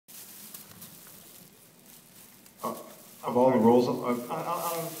Of all the roles, Out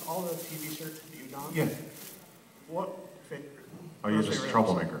of all the TV series that you've done, yeah. what favorite? Oh, you're just a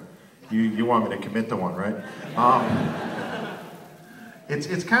troublemaker. You want me to commit to one, right?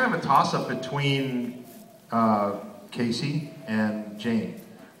 It's kind of a toss-up between Casey and Jane,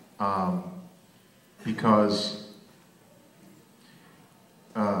 because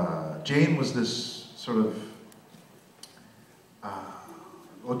Jane was this sort of,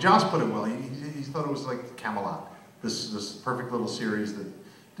 well, Joss put it well. He thought it was like Camelot, this perfect little series that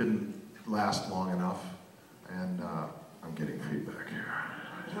didn't last long enough, and I'm getting feedback here.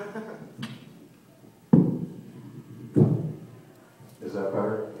 Is that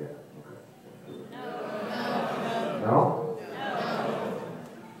better? Yeah. Okay. No? No?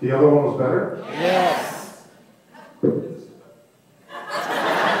 The other one was better? Yes.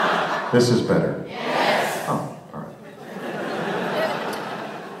 This is better? Yes. Oh, all right.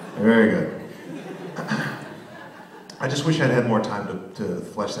 Very good. I just wish I'd had more time to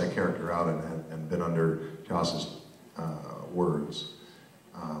flesh that character out and been under Joss's words.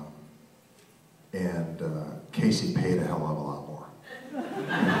 And Casey paid a hell of a lot more.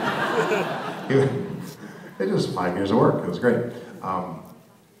 It was 5 years of work. It was great.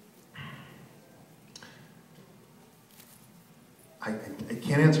 I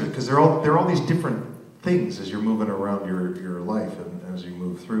can't answer it because there are all these different things as you're moving around your life and as you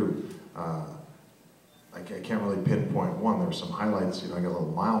move through. I can't really pinpoint one. There were some highlights. I got little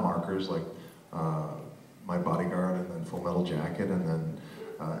mile markers like My Bodyguard, and then Full Metal Jacket, and then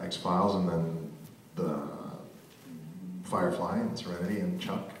X-Files, and then the Firefly and Serenity and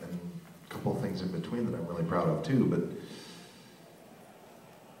Chuck, and a couple of things in between that I'm really proud of too. But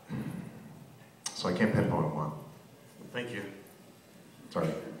so I can't pinpoint one. Thank you. Sorry.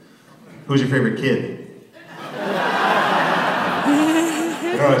 Who's your favorite kid?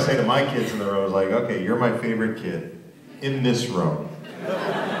 You know what I say to my kids in the row is like, okay, you're my favorite kid in this row.